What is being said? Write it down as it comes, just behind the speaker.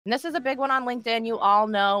And this is a big one on LinkedIn. You all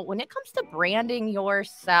know when it comes to branding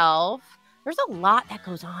yourself, there's a lot that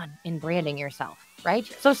goes on in branding yourself, right?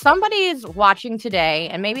 So somebody is watching today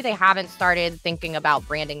and maybe they haven't started thinking about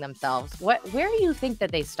branding themselves. Where do you think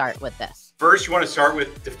that they start with this? First, you want to start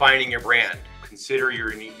with defining your brand. Consider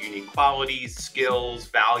your unique qualities, skills,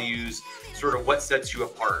 values, sort of what sets you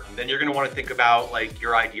apart. And then you're going to want to think about like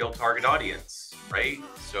your ideal target audience, right?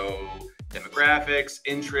 So demographics,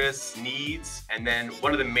 interests, needs. And then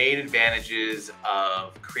one of the main advantages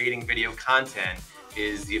of creating video content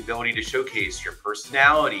is the ability to showcase your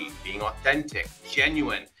personality, being authentic,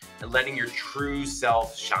 genuine, and letting your true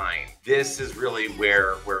self shine. This is really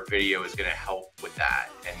where video is going to help with that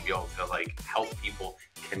and be able to like help people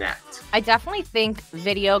connect. I definitely think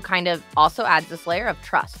video kind of also adds this layer of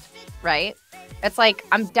trust, right? It's like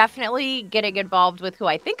I'm definitely getting involved with who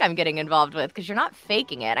I think I'm getting involved with because you're not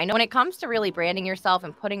faking it. I know when it comes to really branding yourself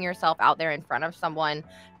and putting yourself out there in front of someone,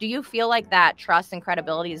 do you feel like that trust and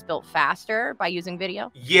credibility is built faster by using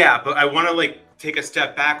video? Yeah, but I want to like take a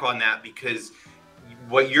step back on that because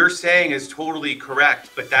what you're saying is totally correct,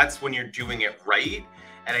 but that's when you're doing it right.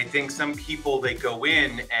 And I think some people, they go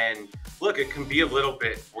in and look, it can be a little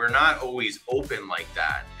bit, we're not always open like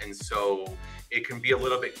that. And so it can be a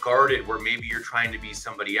little bit guarded where maybe you're trying to be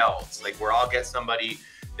somebody else. Like where I'll get somebody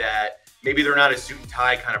that maybe they're not a suit and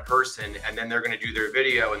tie kind of person, and then they're going to do their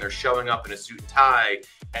video and they're showing up in a suit and tie,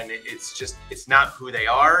 and it's not who they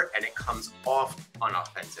are, and it comes off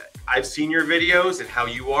unauthentic. I've seen your videos and how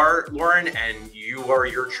you are, Lauren, and you are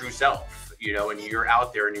your true self, you know, and you're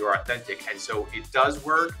out there and you're authentic. And so it does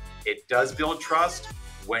work. It does build trust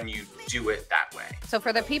when you do it that way. So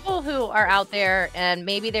for the people who are out there and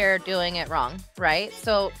maybe they're doing it wrong, right?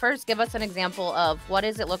 So first, give us an example of what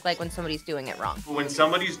does it look like when somebody's doing it wrong? When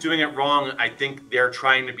somebody's doing it wrong, I think they're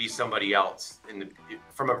trying to be somebody else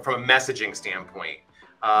from a messaging standpoint.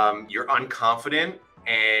 You're unconfident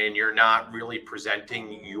and you're not really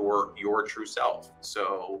presenting your true self.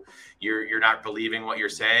 So you're not believing what you're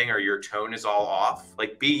saying, or your tone is all off.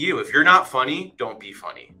 Like, be you. If you're not funny, don't be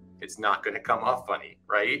funny. It's not going to come off funny,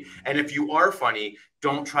 right? And if you are funny,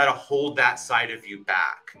 don't try to hold that side of you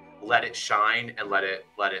back. Let it shine and let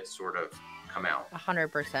it sort of come out.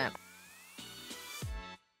 100%.